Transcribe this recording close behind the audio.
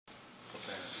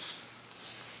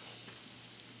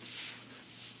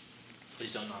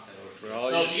Please don't knock that over. For all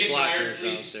So you if you get tired,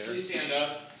 slackers out there. please stand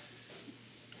up.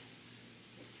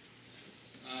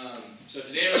 So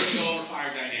today we're going to go over fire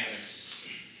dynamics.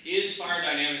 Is fire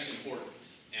dynamics important?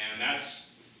 And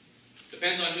that's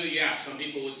depends on who you ask. Some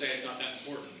people would say it's not that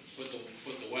important. Put the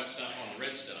wet stuff on the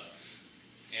red stuff.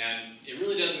 And it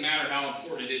really doesn't matter how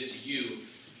important it is to you,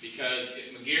 because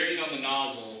if McGarry's on the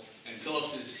nozzle and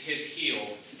Phillips is his heel,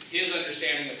 his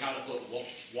understanding of how to put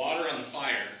water on the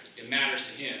fire, it matters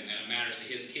to him and it matters to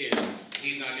his kids.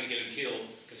 He's not going to get him killed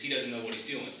because he doesn't know what he's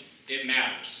doing. It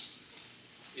matters.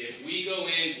 If we go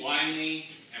in blindly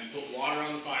and put water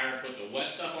on the fire, put the wet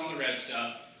stuff on the red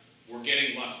stuff, we're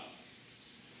getting lucky.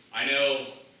 I know,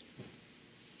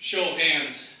 show of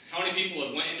hands, how many people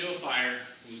have went into a fire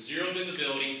with zero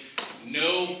visibility,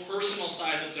 no personal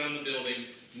size up there on the building,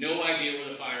 no idea where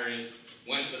the fire is,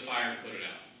 went to the fire and put it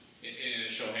out? In a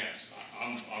show of hands.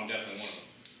 I'm definitely one of them.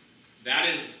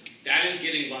 That is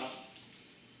getting lucky.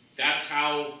 That's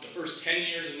how, the first 10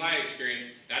 years of my experience,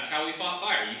 that's how we fought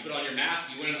fire. You put on your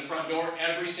mask, you went in the front door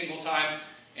every single time,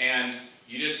 and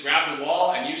you just grabbed the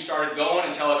wall and you started going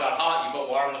until it got hot, you put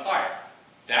water on the fire.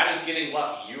 That is getting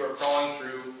lucky. You are crawling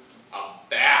through a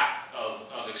bath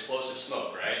of explosive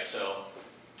smoke, right? So,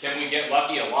 can we get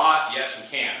lucky a lot? Yes, we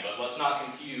can, but let's not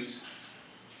confuse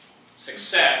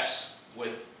success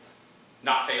with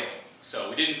not failing.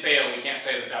 So we didn't fail, we can't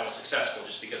say that that was successful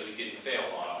just because we didn't fail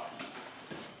a lot often.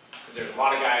 Because there's a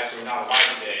lot of guys who are not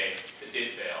alive today that did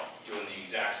fail, doing the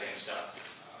exact same stuff.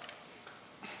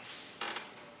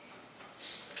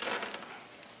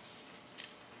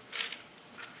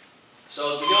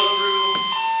 So as we go through,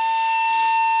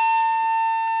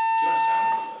 do you want to sound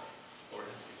this? Or,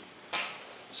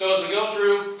 so as we go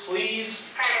through,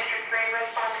 please. Hi, District 3,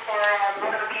 response for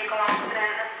motor vehicle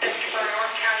accident, assist for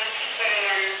North County PK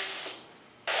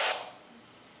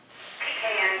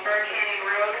and Bird Canyon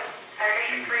Road. Hi,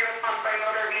 District 3, response for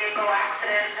motor vehicle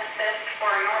accident, assist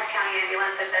for North County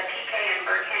ambulance at the PK and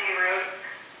Bird Canyon Road.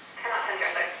 Come on,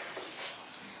 Center 6.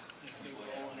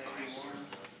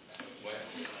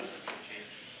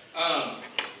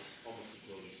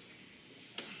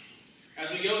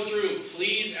 As we go through,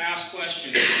 please ask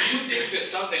questions. If you think that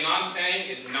something I'm saying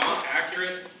is not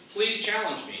accurate, please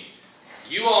challenge me.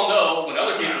 You all know when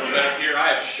other people have been up here, I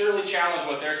have surely challenged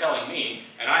what they're telling me,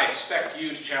 and I expect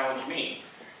you to challenge me.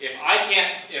 If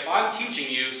I'm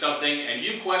teaching you something and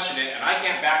you question it and I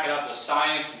can't back it up with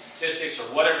science and statistics or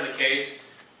whatever the case,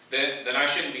 then I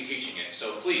shouldn't be teaching it.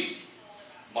 So please,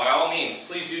 by all means,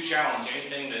 please do challenge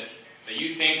anything that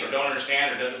you think or don't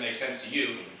understand or doesn't make sense to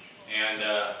you. And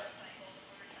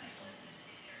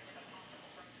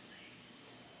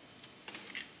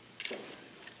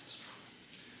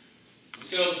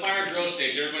so the fire growth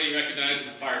stage, everybody recognizes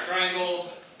the fire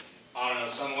triangle. I don't know,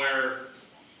 somewhere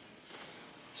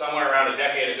around a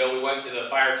decade ago, we went to the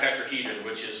fire tetrahedron,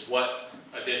 which is what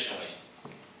additionally?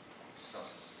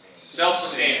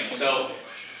 Self-sustainment. So,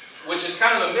 which is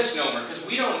kind of a misnomer, because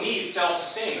we don't need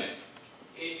self-sustainment.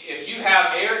 If you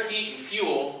have air, heat, and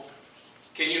fuel,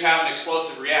 can you have an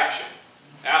explosive reaction?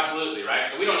 Absolutely, right?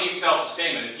 So we don't need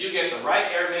self-sustainment. If you get the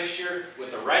right air mixture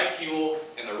with the right fuel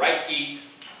and the right heat,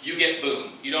 you get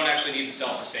boom. You don't actually need the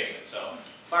self-sustainment. So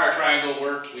fire triangle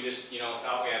worked. We just,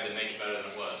 thought we had to make it better than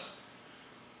it was.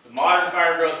 The modern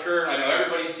fire growth curve, I know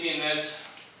everybody's seeing this.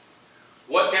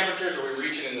 What temperatures are we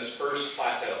reaching in this first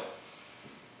plateau?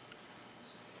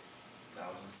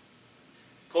 1,000.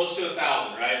 Close to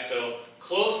 1,000, right? So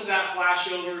close to that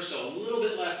flashover, so a little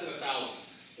bit less than 1,000.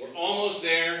 We're almost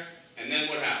there, and then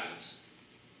what happens?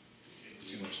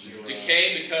 Too much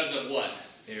Decay because of what?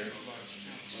 air.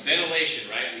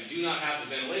 Ventilation, right? We do not have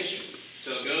the ventilation.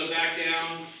 So it goes back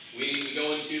down, we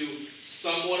go into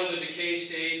somewhat of the decay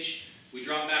stage, we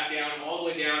drop back down, all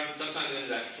the way down, sometimes into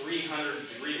that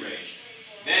 300-degree range.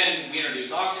 Then we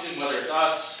introduce oxygen, whether it's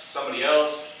us, somebody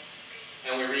else,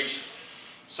 and we reach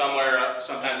somewhere up,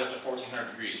 sometimes up to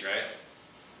 1,400 degrees, right?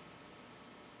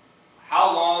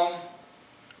 How long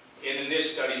in the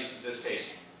NIST studies does this take?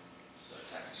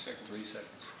 3 seconds.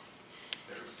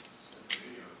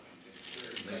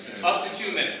 Up to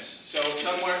 2 minutes. So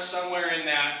somewhere in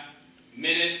that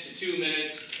minute to 2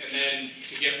 minutes, and then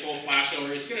to get full flashover.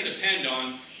 It's going to depend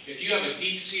on if you have a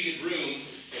deep-seated room.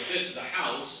 If this is a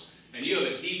house, and you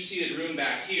have a deep-seated room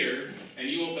back here, and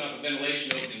you open up a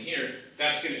ventilation opening here,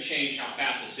 that's going to change how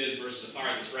fast this is versus a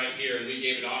fire that's right here, and we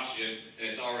gave it oxygen, and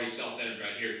it's already self-vented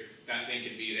right here. That thing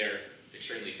could be there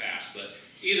extremely fast. But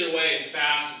either way, it's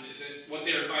fast. What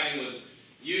they were finding was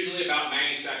usually about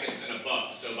 90 seconds and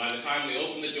above. So by the time we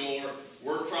open the door,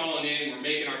 we're crawling in, we're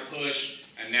making our push,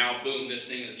 and now boom, this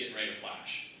thing is getting ready to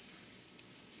flash.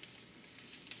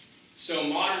 So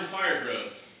modern fire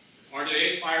growth. Are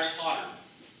today's fires hotter?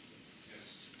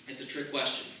 It's a trick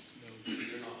question.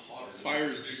 They're not hotter. Fire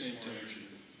is the same temperature.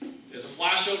 Does a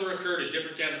flashover occur at a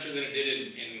different temperature than it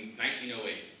did in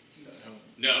 1908?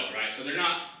 No, right? So they're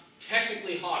not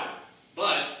technically hotter,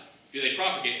 but do they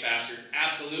propagate faster?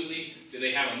 Absolutely. Do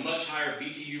they have a much higher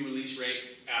BTU release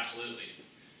rate? Absolutely.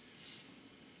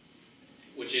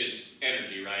 Which is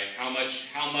energy, right? How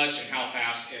much and how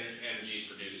fast energy is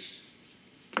produced.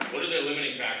 What are their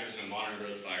limiting factors in a modern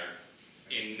growth fire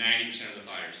in 90% of the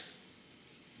fires?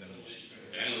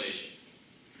 Ventilation.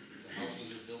 The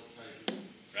houses are built tight.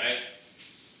 Right?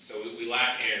 So we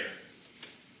lack air.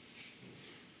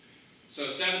 So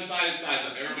 7-sided size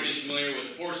up. Everybody's familiar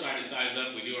with the 4-sided size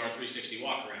up. We do our 360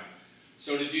 walk around.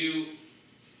 So to do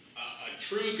a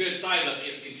true good size up,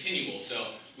 it's continual. So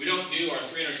we don't do our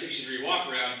 360-degree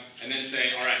walk around and then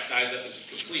say, all right, size up is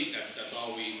complete. That's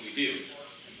all we do.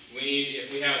 We need,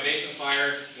 if we have a basement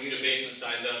fire, we need a basement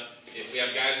size up. If we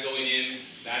have guys going in,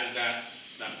 that is that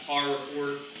PAR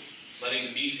report, letting the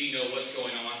BC know what's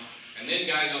going on. And then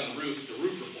guys on the roof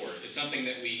report is something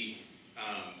that we,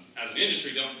 as an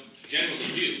industry, don't generally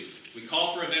do. We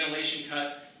call for a ventilation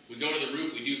cut, we go to the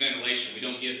roof, we do ventilation. We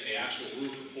don't give an actual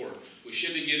roof report. We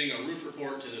should be giving a roof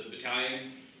report to the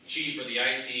battalion chief or the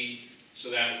IC,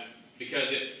 so that,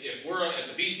 because if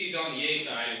the BC's on the A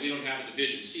side and we don't have a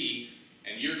division C,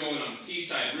 and you're going on the C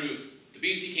side roof, the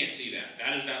BC can't see that.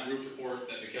 That is that roof report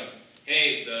that becomes,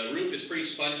 hey, the roof is pretty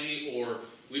spongy, or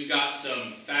we've got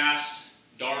some fast,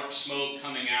 dark smoke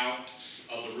coming out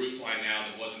of the roof line now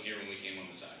that wasn't here when we came on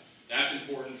the side. That's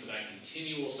important for that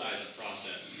continual size-up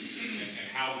process and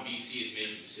how the BC is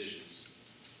making decisions.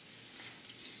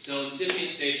 So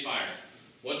incipient stage fire.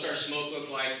 What's our smoke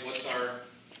look like? What's our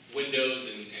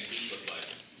windows and heat look like?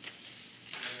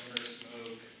 Laminar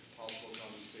smoke, possible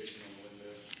condensation on the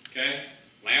window. Okay?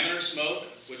 Laminar smoke,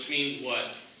 which means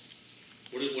what?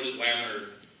 What is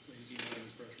laminar? Lazy,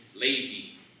 negative pressure.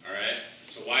 Lazy. All right?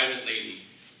 So why is it lazy?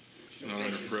 It's not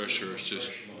under pressure, it's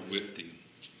just wifting.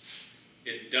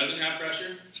 It doesn't have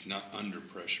pressure? It's not under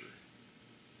pressure.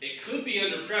 It could be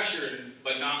under pressure,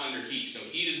 but not under heat. So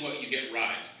heat is what you get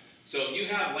rise. So if you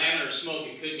have laminar smoke,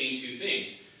 it could mean two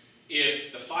things.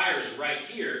 If the fire is right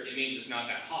here, it means it's not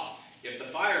that hot. If the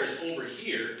fire is over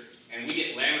here, and we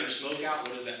get laminar smoke out,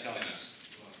 what is that telling us?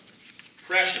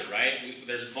 Pressure, right?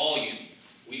 There's volume.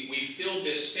 We filled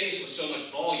this space with so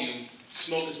much volume,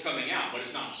 smoke is coming out, but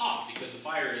it's not hot because the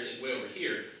fire is way over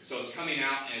here. So it's coming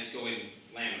out and it's going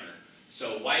laminar.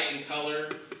 So white in color,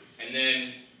 and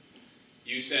then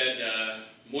you said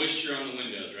moisture on the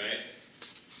windows, right?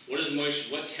 What is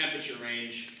moisture? What temperature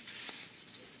range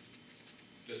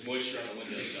does moisture on the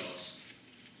windows tell us?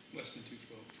 Less than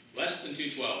 212. Less than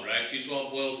 212, right?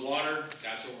 212 boils water.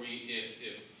 That's where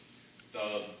if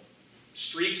the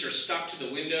streaks are stuck to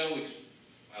the window,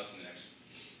 out to the next.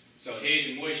 So haze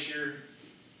and moisture,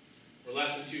 we're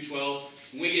less than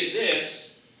 212. When we get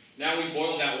this, now we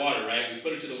boiled that water, right? We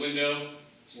put it to the window.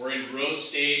 We're in growth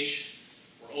stage.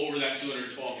 We're over that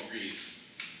 212 degrees.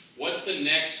 What's the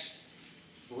next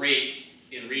break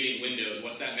in reading windows?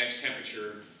 What's that next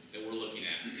temperature that we're looking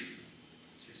at?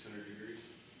 600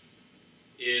 degrees.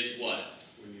 Is what?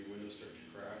 When your windows start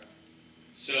to crack.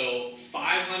 So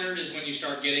 500 is when you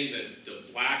start getting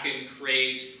the blackened,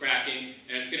 crazed, cracking,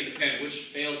 and it's going to depend which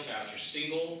fails faster,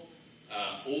 single,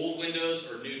 old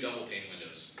windows, or new double pane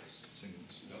windows.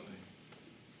 Singles,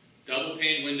 Double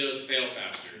pane windows fail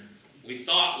faster. We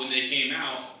thought when they came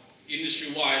out,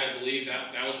 industry-wide, I believe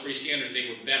that was pretty standard, they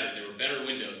were better. They were better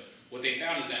windows. What they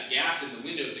found is that gas in the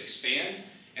windows expands,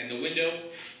 and the window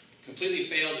completely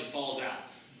fails and falls out.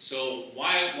 So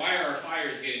why are our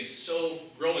fires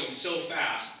growing so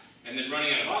fast and then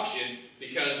running out of oxygen?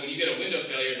 Because when you get a window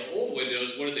failure, the old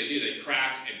windows, what do? They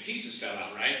cracked and pieces fell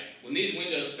out, right? When these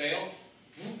windows fail,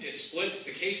 it splits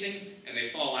the casing and they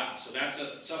fall out. So that's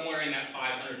somewhere in that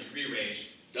 500 degree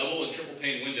range. Double and triple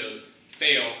pane windows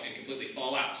fail and completely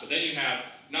fall out. So then you have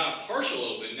not a partial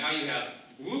open, now you have,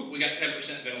 we got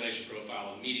 10% ventilation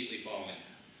profile immediately following.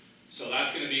 So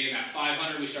that's going to be in that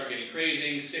 500, we start getting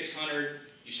crazing, 600,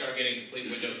 you start getting complete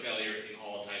window failure in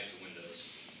all types of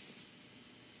windows.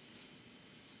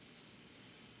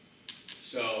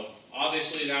 So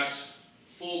obviously that's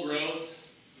full growth.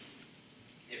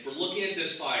 If we're looking at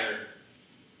this fire,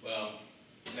 well,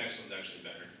 the next one's actually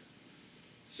better.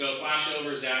 So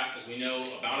flashover is at, as we know,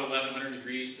 about 1100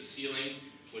 degrees to the ceiling,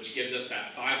 which gives us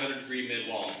that 500 degree mid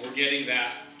wall. We're getting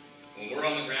that when we're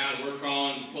on the ground, we're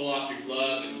crawling, you pull off your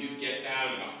glove and you get that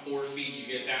at about 4 feet, you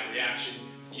get that reaction.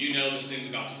 You know this thing's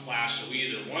about to flash, so we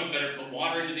either, one, better put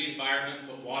water into the environment,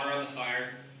 put water on the fire,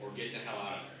 or get the hell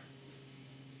out of there.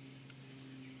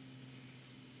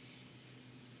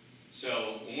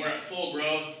 So when we're at full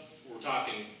growth, we're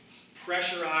talking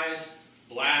pressurized,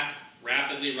 black,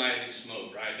 rapidly rising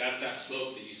smoke, right? That's that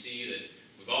smoke that you see that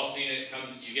we've all seen it come,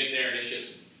 you get there and it's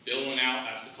just billowing out.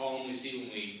 That's the column we see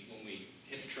when we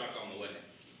hit the truck on the way.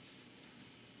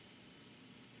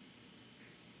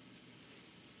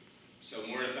 So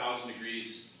when we're at 1,000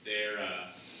 degrees there,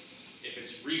 if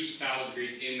it's reached 1,000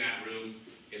 degrees in that room,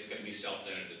 it's going to be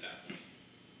self-vented at that point.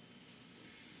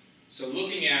 So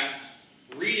looking at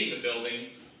reading the building,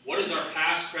 what is our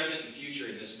past, present, and future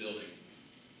in this building?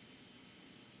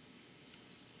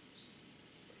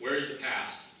 Where is the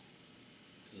past?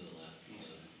 To the left.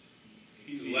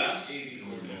 To the left?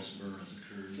 Most burns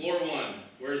occurred. Floor 1.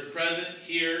 Where's the present?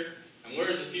 Here. And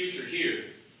where's the future? Here.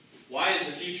 Why is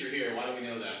the future here? Why do we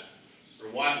know that? Or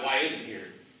why is it here?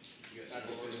 You guys have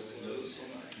doors closed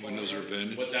on the Windows are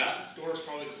vented. What's that? Doors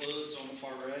probably closed on the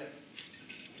far right.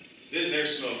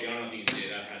 There's smoke. I don't know if you can see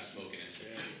it. That has smoke in it.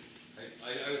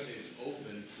 I would say it's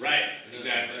open. Right. That's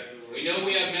Exactly. where We it's- know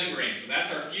we have membranes, so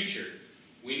that's our future.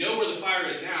 We know where the fire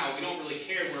is now. We don't really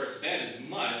care where it's been as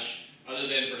much, other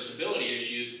than for stability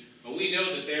issues. But we know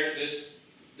that this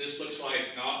looks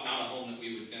like not a home that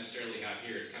we would necessarily have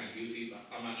here. It's kind of goofy.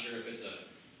 I'm not sure if it's a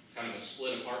kind of a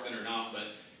split apartment or not. But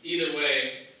either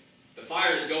way, the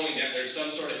fire is going down. There's some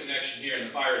sort of connection here, and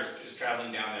the fire is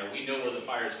traveling down there. We know where the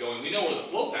fire is going. We know where the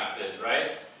flow path is,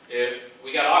 right? If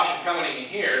we got oxygen coming in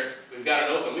here, we've got it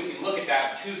open. We can look at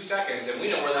that in 2 seconds, and we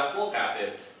know where that flow path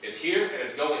is. It's here, and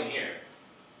it's going here.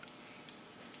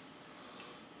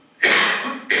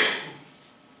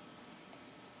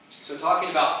 So talking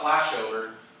about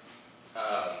flashover,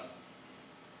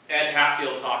 Ed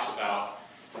Hatfield talks about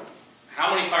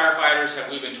how many firefighters have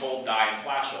we been told die in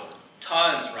flashover?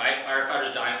 Tons, right?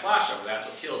 Firefighters die in flashover. That's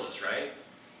what kills us, right?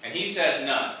 And he says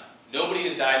none. Nobody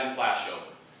has died in flashover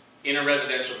in a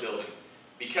residential building.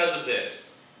 Because of this,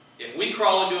 if we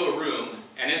crawl into a room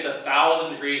and it's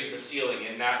 1,000 degrees at the ceiling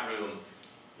in that room,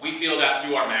 we feel that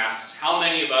through our masks. How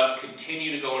many of us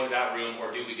continue to go into that room,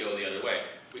 or do we go the other way?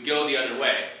 We go the other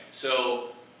way.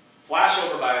 So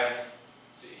flashover by,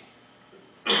 let's see.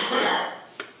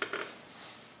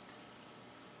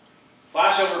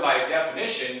 Flashover by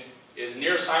definition is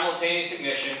near simultaneous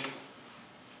ignition,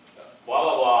 blah,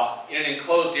 blah, blah, in an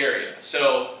enclosed area.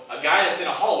 So a guy that's in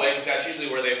a hallway, because that's usually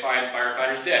where they find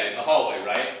firefighters dead, in the hallway,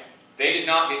 right? They did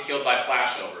not get killed by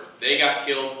flashover. They got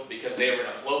killed because they were in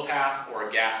a flow path or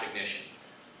a gas ignition.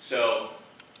 So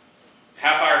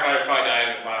have firefighters probably died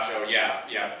in a flashover? Yeah,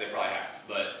 they probably have.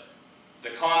 But the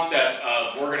concept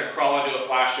of we're going to crawl into a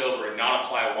flashover and not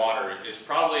apply water is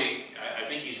probably, I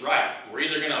think he's right. We're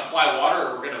either going to apply water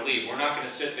or we're going to leave. We're not going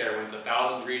to sit there when it's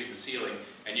 1,000 degrees at the ceiling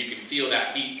and you can feel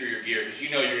that heat through your gear, because you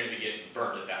know you're going to be getting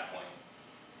burnt at that point.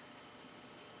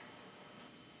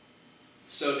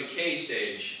 So decay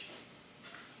stage.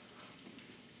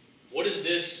 What does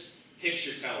this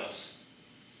picture tell us?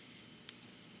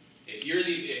 If you're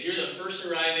the first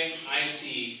arriving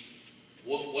IC,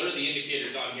 what are the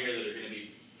indicators on here that are going to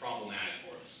be problematic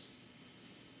for us?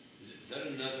 Is that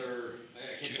another?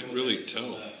 I can't Can't tell really what that is on the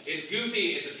tell. left. It's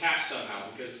goofy. It's attached somehow,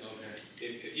 because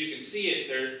if you can see it,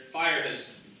 their fire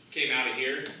came out of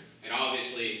here, and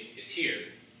obviously it's here.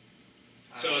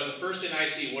 So as a first in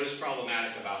IC, what is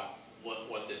problematic about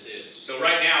what this is? So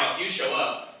right now, if you show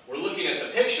up, we're looking at the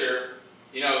picture,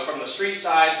 you know, from the street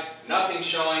side, nothing's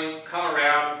showing, come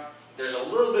around, there's a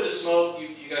little bit of smoke,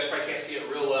 you guys probably can't see it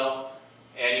real well,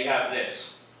 and you have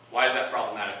this. Why is that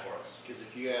problematic for us? Because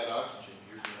if you add oxygen,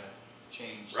 you're going to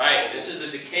change. Right, this is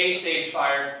a decay stage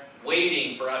fire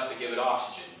waiting for us to give it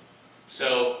oxygen.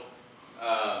 So,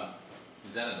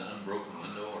 Is that an unbroken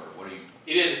window, or what do you?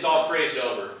 it is, it's all crazed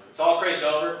over. It's all crazed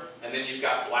over, and then you've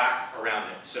got black around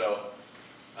it. So,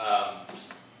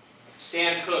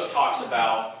 Stan Cook talks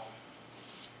about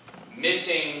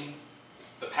missing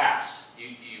the past.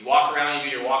 You walk around,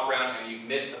 you do your walk around, and you've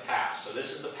missed the past. So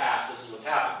this is the past, this is what's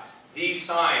happened. These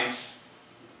signs,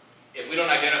 if we don't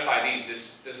identify these,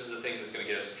 this is the things that's going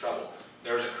to get us in trouble.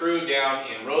 There was a crew down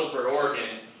in Roseburg, Oregon,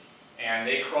 and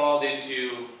they crawled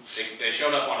into, they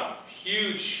showed up on a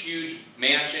huge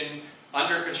mansion,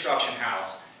 under construction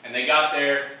house, and they got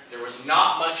there, there was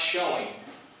not much showing,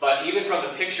 but even from the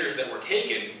pictures that were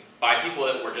taken by people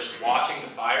that were just watching the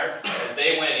fire, as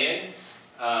they went in,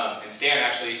 and Stan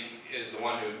actually is the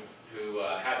one who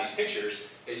had these pictures,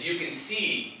 is you can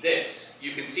see this.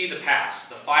 You can see the past.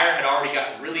 The fire had already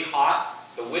gotten really hot,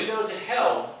 the windows had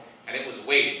held, and it was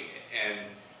waiting. And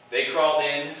they crawled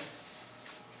in.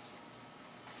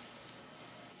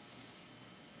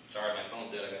 Sorry, my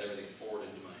phone's dead. I got everything forwarded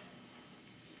to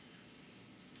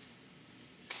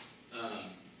my...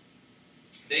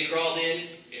 they crawled in.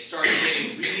 It started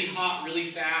getting really hot really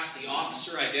fast. The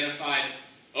officer identified,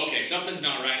 okay, something's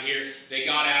not right here. They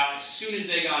got out. As soon as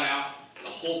they got out, the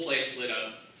whole place lit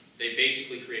up. They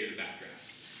basically created a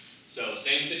backdraft. So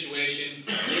same situation.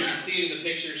 You can see it in the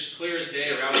pictures clear as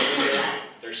day around the windows.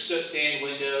 There's soot stained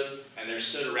windows, and there's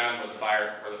soot around where the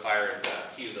fire had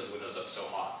heated those windows up so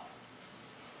hot.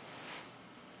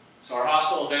 So our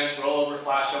hostile events: rollover,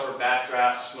 flashover,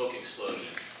 backdraft, smoke explosion.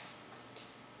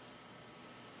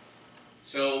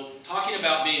 So talking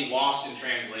about being lost in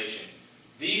translation,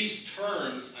 these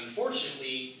terms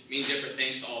unfortunately mean different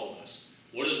things to all of us.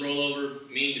 What does rollover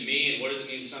mean to me and what does it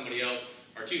mean to somebody else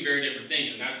are two very different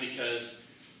things, and that's because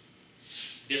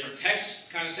different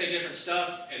texts kind of say different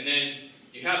stuff, and then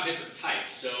you have different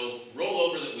types. So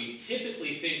rollover that we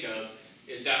typically think of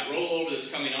is that rollover that's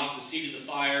coming off the seat of the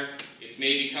fire. It's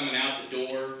maybe coming out the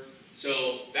door.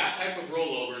 So that type of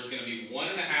rollover is going to be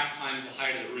 1.5 times the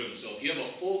height of the room. So if you have a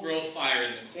full growth fire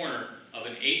in the corner of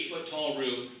an 8-foot tall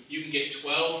room, you can get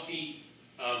 12 feet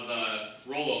of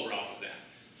rollover off of that.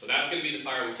 So that's going to be the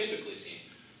fire we typically see.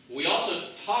 We also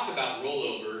talk about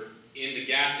rollover in the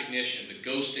gas ignition, the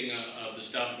ghosting of the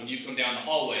stuff when you come down the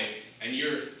hallway and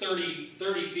you're 30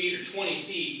 feet or 20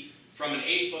 feet from an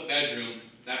 8-foot bedroom.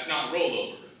 That's not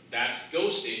rollover. That's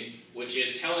ghosting, which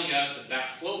is telling us that that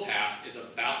flow path is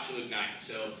about to ignite.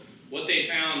 So what they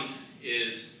found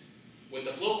is with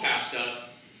the flow path stuff,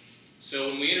 so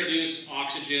when we introduce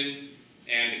oxygen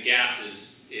and the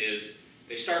gases, is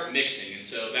they start mixing. And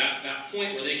so that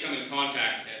point where they come in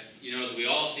contact, as we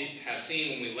all have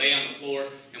seen when we lay on the floor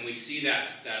and we see that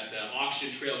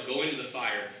oxygen trail go into the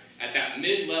fire, at that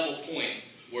mid-level point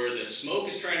where the smoke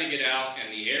is trying to get out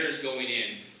and the air is going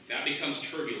in, that becomes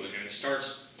turbulent and it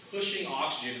starts pushing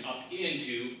oxygen up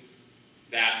into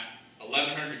that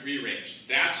 1100 degree range.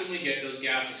 That's when we get those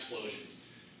gas explosions.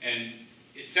 And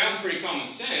it sounds pretty common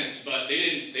sense, but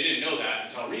they didn't know that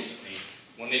until recently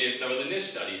when they did some of the NIST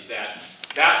studies,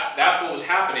 that's what was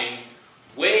happening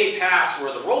way past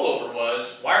where the rollover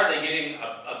was. Why are they getting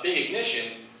a big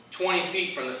ignition 20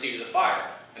 feet from the seat of the fire?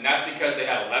 And that's because they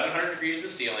had 1100 degrees of the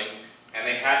ceiling and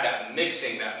they had that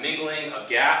mixing, that mingling of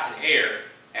gas and air,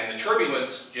 and the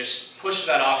turbulence just pushes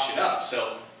that oxygen up.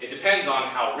 So it depends on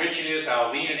how rich it is,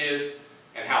 how lean it is,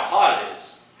 and how hot it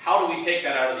is. How do we take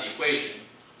that out of the equation?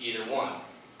 Either one.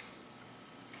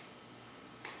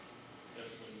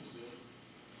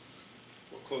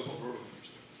 We'll close the door.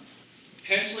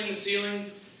 Penciling the ceiling,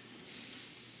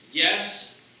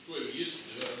 yes. Well, we used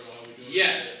to do it, I don't know how we do it.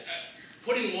 Yes.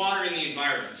 Putting water in the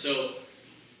environment. So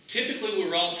typically we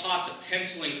were all taught the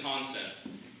penciling concept.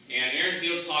 And Aaron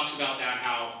Fields talks about that,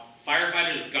 how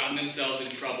firefighters have gotten themselves in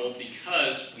trouble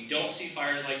because we don't see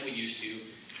fires like we used to.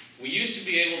 We used to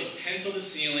be able to pencil the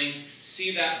ceiling,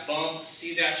 see that bump,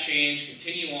 see that change,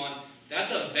 continue on.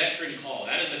 That's a veteran call.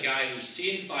 That is a guy who's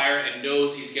seen fire and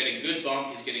knows he's getting good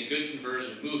bump, he's getting good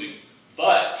conversion, moving.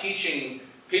 But teaching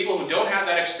people who don't have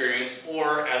that experience,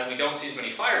 or as we don't see as many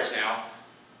fires now,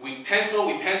 we pencil,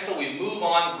 we move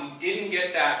on, we didn't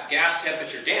get that gas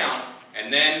temperature down,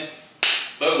 and then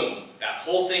boom, that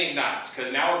whole thing ignites.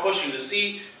 Because now we're pushing to the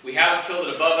seat, we haven't killed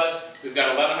it above us, we've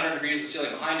got 1100 degrees of the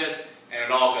ceiling behind us, and it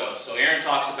all goes. So Aaron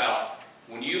talks about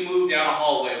when you move down a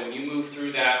hallway, when you move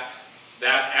through that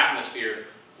atmosphere,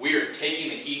 we are taking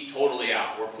the heat totally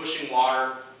out. We're pushing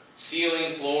water,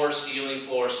 ceiling, floor, ceiling,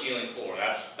 floor, ceiling, floor.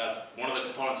 That's one of the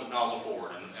components of nozzle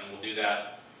forward, and we'll do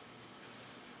that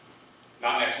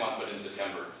not next month, but in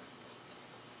September.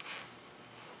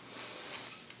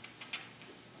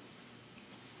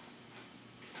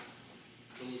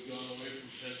 So we've gone away from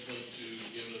penciling to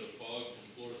giving it a fog from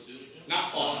floor to ceiling now?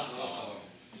 Not fog.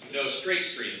 No, straight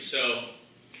stream. So,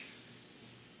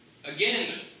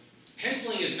 again,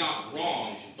 penciling is not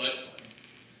wrong, but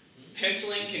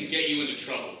penciling can get you into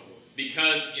trouble.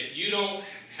 Because if you don't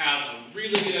have a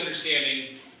really good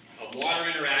understanding of water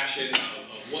interaction,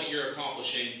 of what you're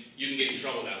accomplishing, you can get in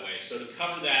trouble that way. So to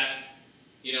cover that,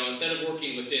 instead of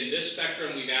working within this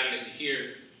spectrum, we've added it to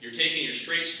here. You're taking your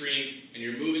straight stream and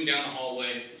you're moving down the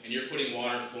hallway and you're putting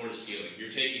water floor to ceiling.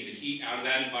 You're taking the heat out of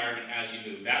that environment as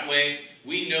you move. That way,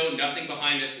 we know nothing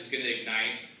behind us is going to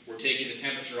ignite. We're taking the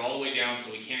temperature all the way down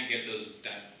so we can't get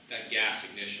that gas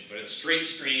ignition. But it's straight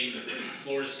stream,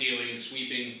 floor to ceiling,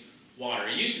 sweeping water.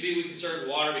 It used to be we conserved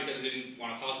water because we didn't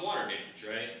want to cause water damage,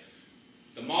 right?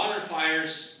 The modern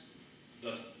fires,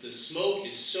 the smoke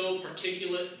is so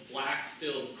particulate,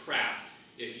 black-filled crap.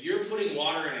 If you're putting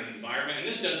water in an environment, and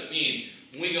this doesn't mean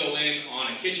when we go in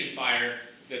on a kitchen fire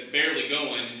that's barely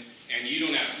going and you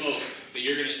don't have smoke, that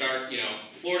you're going to start,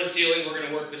 floor to ceiling, we're going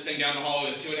to work this thing down the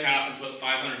hallway with 2.5 and put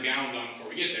 500 gallons on it before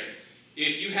we get there.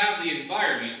 If you have the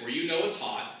environment where you know it's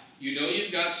hot, You know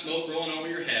you've got smoke rolling over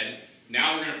your head.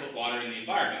 Now we're going to put water in the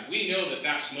environment. We know that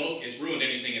that smoke has ruined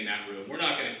anything in that room. We're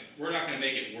not going to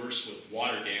make it worse with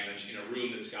water damage in a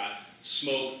room that's got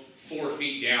smoke 4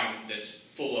 feet down that's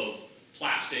full of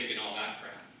plastic and all that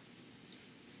crap.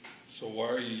 So why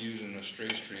are you using a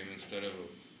straight stream instead of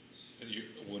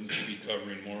wouldn't you be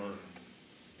covering more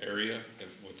area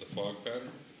with the fog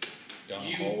pattern down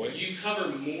the hallway? You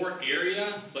cover more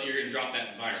area, but you're going to drop that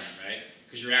environment, right?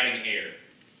 Because you're adding air.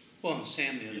 Well, and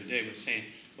Sam the other day was saying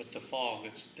with the fog,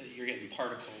 you're getting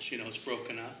particles, it's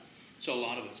broken up. So a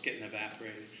lot of it's getting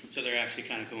evaporated. So they're actually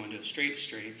kind of going to a straight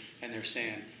stream, and they're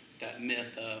saying that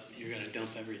myth of you're going to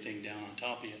dump everything down on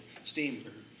top of you, steam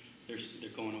burn, they're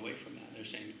going away from that. They're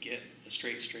saying get a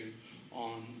straight stream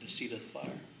on the seat of the fire.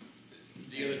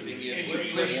 The other thing is,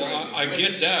 Well, I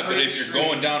get that, but if you're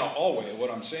going down a hallway,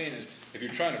 what I'm saying is, if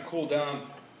you're trying to cool down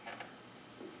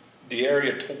the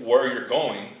area to where you're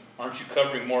going, aren't you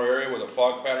covering more area with a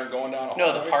fog pattern going down a hallway?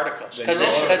 No, the particles, Then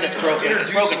because it's broken.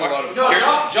 It's broken. No,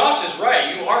 Josh is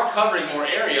right. You are covering more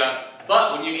area,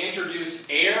 but when you introduce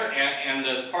air and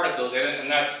there's particles in it,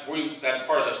 and that's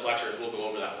part of this lecture, is we'll go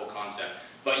over that whole concept.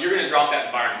 But you're going to drop that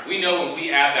environment. We know when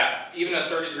we add that, even a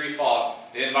 30-degree fog,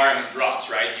 the environment drops,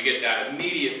 right? You get that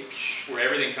immediate where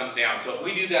everything comes down. So if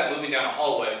we do that moving down a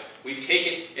hallway, we've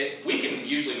taken it. We can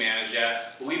usually manage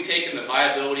that, but we've taken the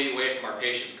viability away from our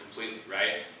patients completely,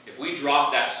 right? If we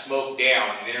drop that smoke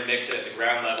down and intermix it at the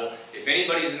ground level, if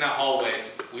anybody's in that hallway,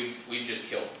 we've just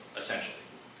killed, essentially.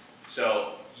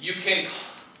 So you can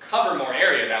cover more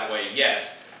area that way,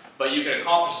 yes, but you can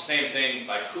accomplish the same thing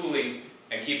by cooling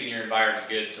and keeping your environment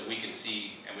good so we can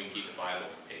see and we can keep it viable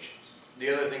for patients.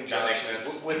 The other thing, Josh,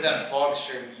 is with that fog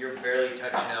stream, you're barely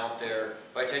touching out there.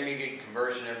 By the time you get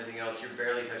conversion and everything else, you're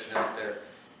barely touching out there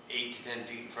 8 to 10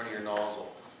 feet in front of your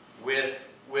nozzle. With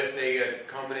a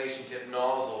combination tip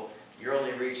nozzle, you're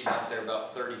only reaching out there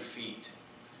about 30 feet.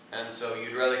 And so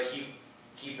you'd rather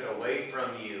keep it away from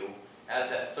you at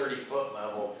that 30-foot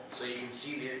level so you can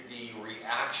see the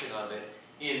reaction of it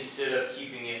instead of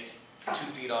keeping it 2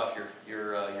 feet off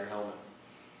your helmet.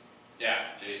 Yeah,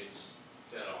 Jason's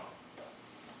dead on.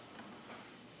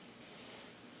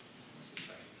 Let's see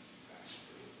if I can fast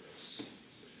forward this.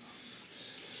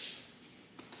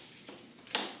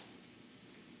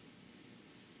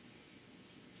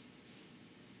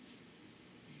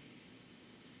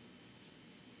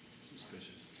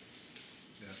 Suspicious.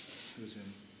 Yeah, it was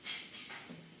him.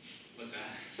 What's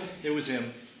that? It was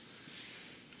him.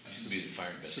 Used to be the fire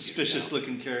investigator Suspicious now.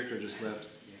 looking character just left.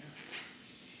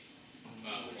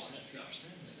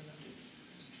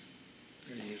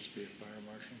 He used to be a fire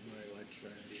marshal, but I liked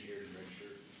that.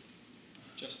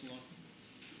 Justin Long.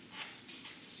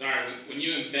 Sorry, when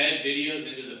you embed videos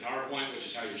into the PowerPoint, which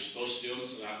is how you're supposed to do them,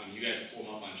 so that when you guys pull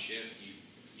them up on shift,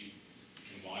 you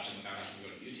can watch them without having to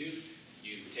go to YouTube,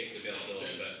 you take the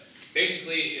availability. But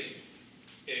basically,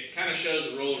 it kind of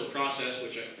shows the rollover process,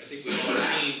 which I think we've all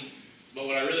seen. But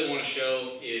what I really want to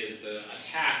show is the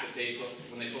attack that they put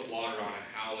when they put water on it,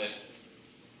 how it,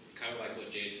 kind of like what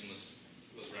Jason was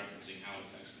referencing, how it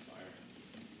affects the fire.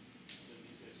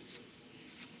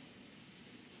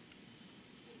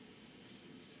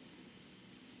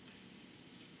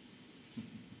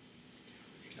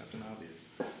 Captain Obvious.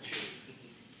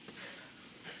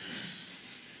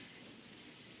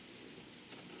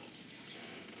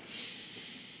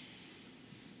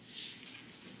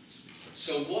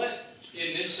 So what,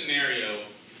 in this scenario,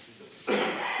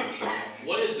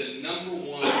 what is the number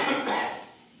one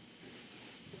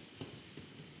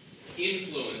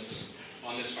influence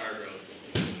on this fire growth?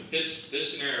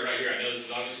 This scenario right here, I know this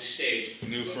is obviously staged.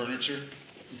 New furniture?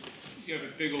 You have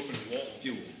a big open wall.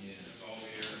 Fuel.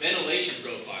 Ventilation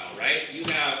profile, right? You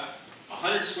have a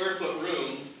 100 square foot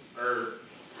room, or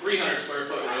 300 square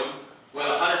foot room, with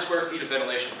 100 square feet of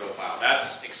ventilation profile.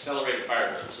 That's accelerated fire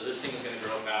growth. So this thing is going to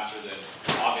grow faster than,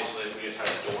 obviously, if we just had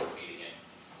a door feeding it.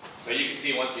 So you can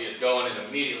see once you get going, it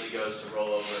immediately goes to roll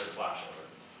over and flash over.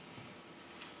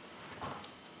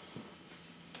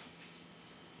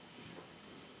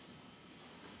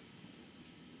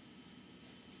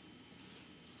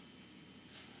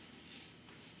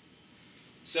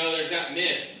 So there's that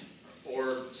myth,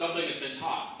 or something that's been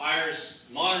taught.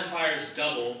 Modern fires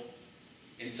double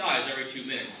in size every 2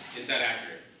 minutes. Is that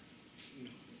accurate? No.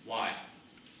 Why?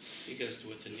 Because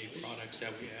with the new products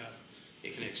that we have,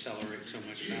 it can accelerate so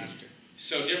much faster.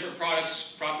 So different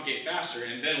products propagate faster,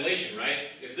 and ventilation, right?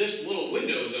 If this little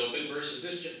window is open versus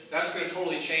this, that's going to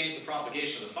totally change the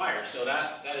propagation of the fire. So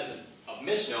that is a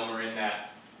misnomer in that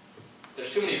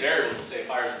there's too many variables to say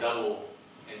fires double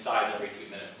in size every 2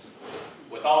 minutes.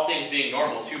 With all things being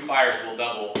normal, 2 fires will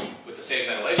double with the same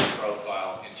ventilation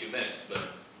profile in 2 minutes, but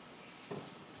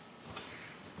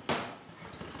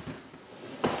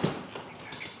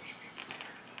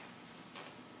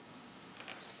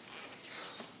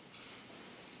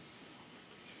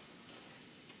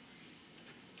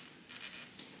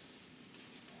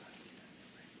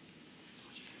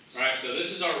alright, so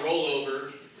this is our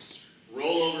rollover.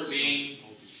 Rollover being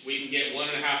we can get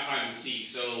 1.5 times the seat.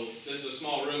 So this is a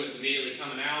small room, it's immediately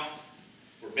coming out.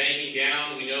 We're banking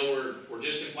down, we know we're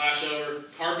just in flashover.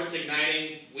 Carpet's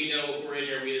igniting, we know if we're in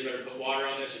here we either better put water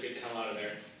on this or get the hell out of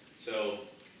there. So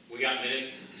we got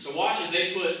minutes. So watch as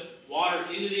they put water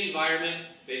into the environment,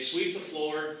 they sweep the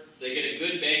floor, they get a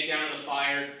good bank down on the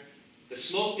fire. The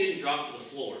smoke didn't drop to the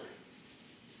floor.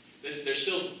 There's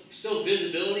still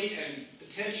visibility and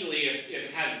potentially, if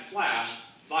it hadn't flashed,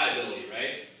 viability,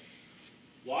 right?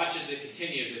 Watch as it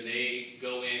continues and they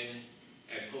go in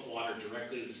and put water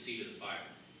directly to the seat of the fire.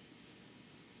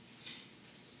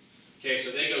 Okay,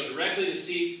 so they go directly to the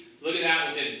seat. Look at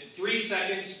that, within 3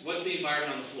 seconds, what's the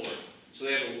environment on the floor? So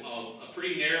they have a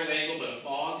pretty narrow angle, but a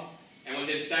fog. And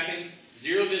within seconds,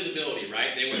 zero visibility, right?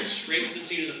 They went straight to the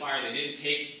seat of the fire. They didn't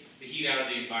take the heat out of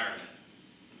the environment.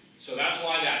 So that's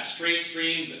why that straight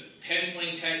stream, the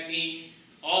penciling technique,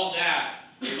 all that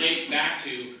relates back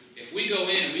to, if we go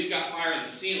in and we've got fire in the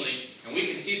ceiling and we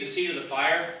can see the seat of the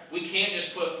fire, we can't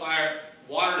just put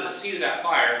water to the seat of that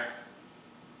fire.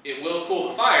 It will cool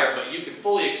the fire, but you can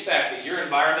fully expect that your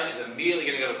environment is immediately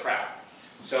going to go to crap.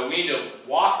 So we need to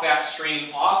walk that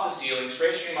stream off the ceiling,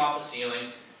 straight stream off the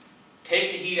ceiling,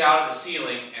 take the heat out of the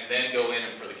ceiling, and then go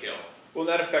in for the kill. Well,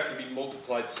 that effect can be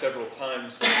multiplied several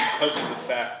times because of the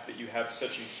fact that you have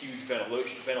such a huge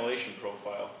ventilation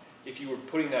profile. If you were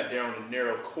putting that down in a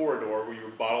narrow corridor where you were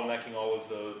bottlenecking all of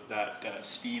that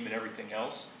steam and everything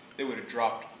else, they would have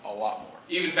dropped a lot more.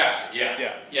 Even faster, yeah.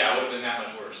 Yeah. Yeah, it would have been that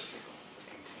much worse.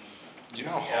 You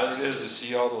know how hard it is to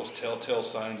see all those telltale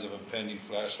signs of impending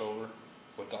flashover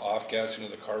with the off-gassing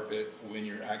of the carpet when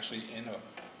you're actually in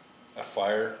a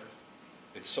fire?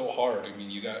 It's so hard. I mean,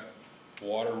 you got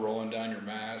water rolling down your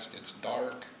mask, it's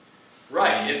dark.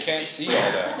 Right. You can't see all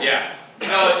that. Yeah.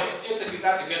 No,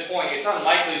 that's a good point. It's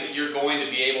unlikely that you're going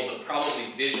to be able to probably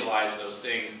visualize those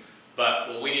things, but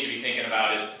what we need to be thinking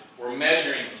about is we're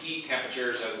measuring heat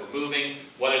temperatures as we're moving,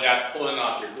 whether that's pulling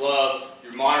off your glove,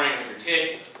 you're monitoring with your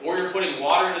TIG, or you're putting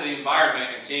water into the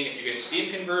environment and seeing if you get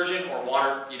steam conversion or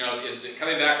water, is it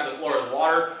coming back to the floor as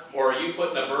water, or are you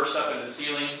putting a burst up in the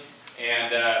ceiling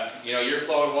and you're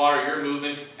flowing water, you're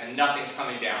moving, and nothing's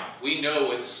coming down. We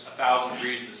know it's 1,000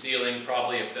 degrees to the ceiling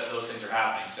probably if those things are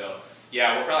happening. So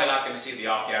yeah, we're probably not going to see the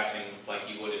off-gassing like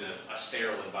you would in a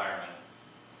sterile environment.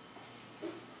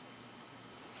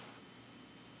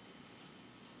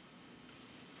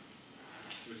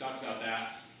 So we talked about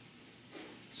that.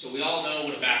 So we all know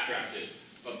what a backdraft is,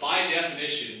 but by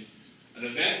definition, an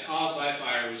event caused by a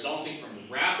fire resulting from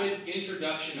rapid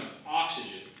introduction of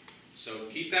oxygen. So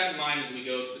keep that in mind as we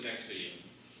go to the next video.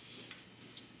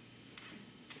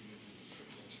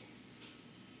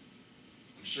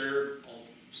 I'm sure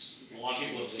a lot of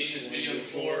people have seen this video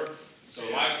before. So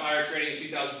live fire training in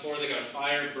 2004, they got a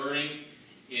fire burning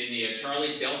in the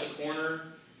Charlie Delta corner.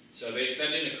 So they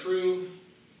send in a crew.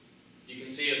 You can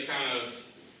see it's kind of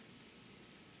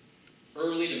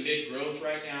early to mid-growth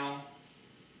right now.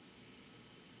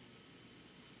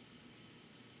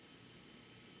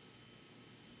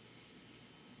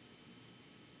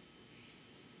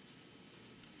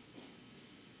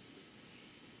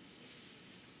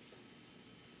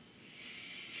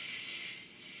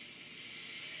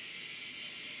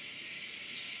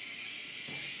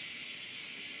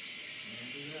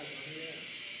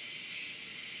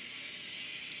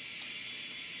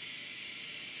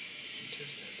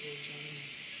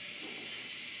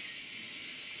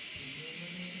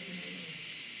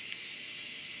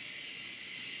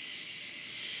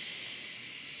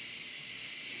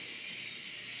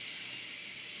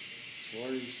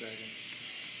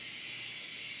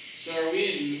 So are we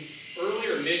in early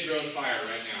or mid-growth fire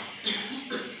right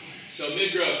now? So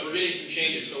mid-growth, we're getting some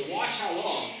changes. So watch how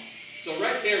long. So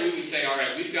right there we would say, all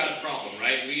right, we've got a problem,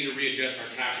 right? We need to readjust our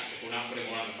tactics if we're not putting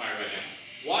more on the fire right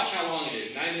now. Watch how long it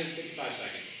is, 9 minutes, 55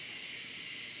 seconds.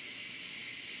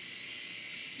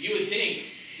 You would think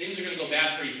things are going to go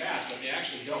bad pretty fast, but they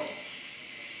actually don't.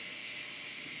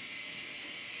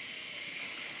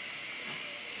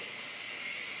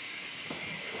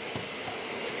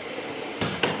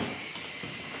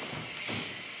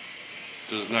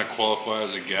 Doesn't that qualify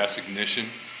as a gas ignition,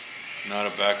 not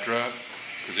a backdraft?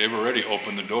 Because they've already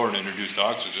opened the door and introduced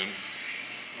oxygen.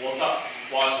 We'll watch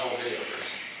the whole video first.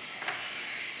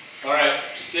 All right,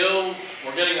 still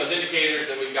we're getting those indicators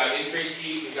that we've got increased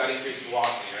heat, we've got increased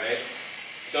velocity, right?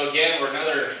 So again, we're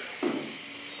another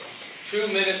 2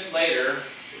 minutes later.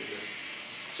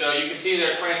 So you can see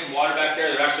they're spraying some water back there.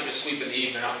 They're actually just sweeping the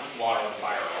eaves. They're not putting water on the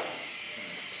fire at all.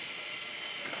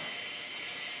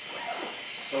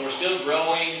 So we're still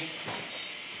growing.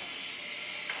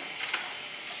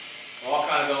 We're all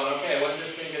kind of going, okay, when's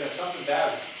this thing gonna, something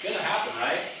bad is gonna happen,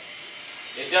 right?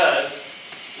 It does,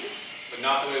 but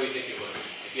not the way we think it would,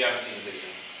 if you haven't seen the video.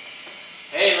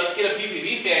 Hey, let's get a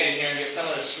PPV fan in here and get some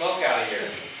of the smoke out of here,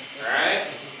 all right?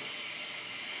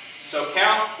 So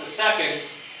count the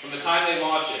seconds from the time they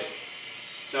launch it.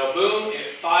 So boom,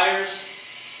 it fires.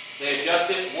 They adjust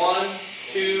it. 1,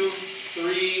 2,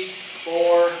 3,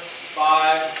 4,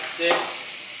 5, 6,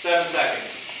 7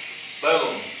 seconds.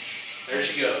 Boom. There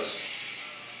she goes.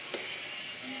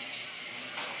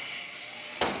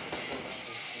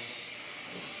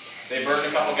 They burned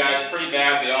a couple guys pretty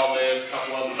bad. They all lived. A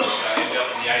couple of them ended up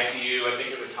in the ICU. I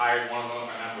think it retired one of them, if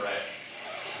I remember right.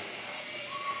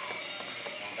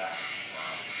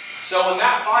 So when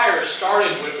that fire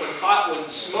started, when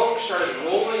smoke started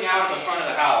rolling out in the front of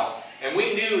the house, and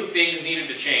we knew things needed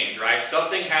to change, right?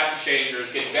 Something had to change or it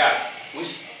was getting bad. In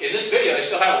this video, they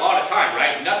still had a lot of time,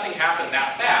 right? Nothing happened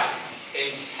that fast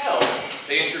until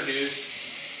they introduced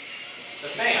the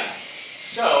fan.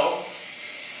 So,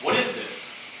 what is this?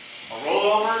 A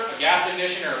rollover, a gas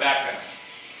ignition, or a backpack?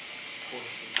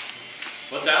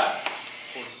 What's that?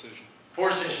 Poor decision. Poor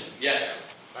decision,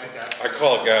 yes. I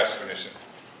call it gas ignition.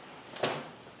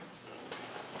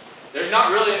 There's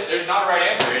not a right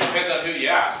answer. It depends on who you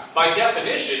ask. By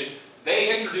definition,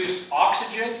 they introduced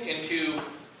oxygen into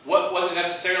what wasn't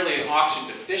necessarily an oxygen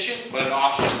deficient, but an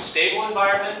oxygen stable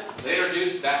environment. They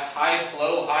introduced that high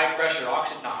flow, high pressure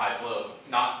oxygen, not high flow,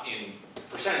 not in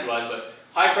percentage wise, but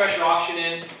high pressure oxygen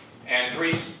in, and 3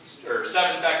 or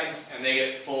 7 seconds, and they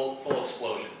get full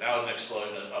explosion. That was an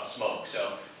explosion of smoke.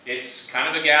 So it's kind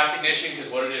of a gas ignition because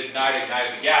what it ignited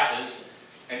the gases.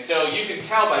 And so you can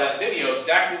tell by that video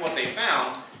exactly what they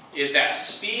found is that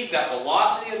speed, that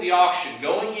velocity of the oxygen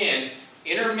going in,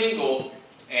 intermingled,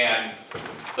 and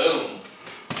boom,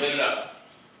 lit it up.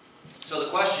 So the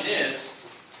question is,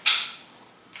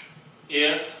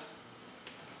 if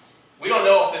we don't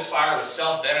know if this fire was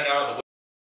self-vented out of the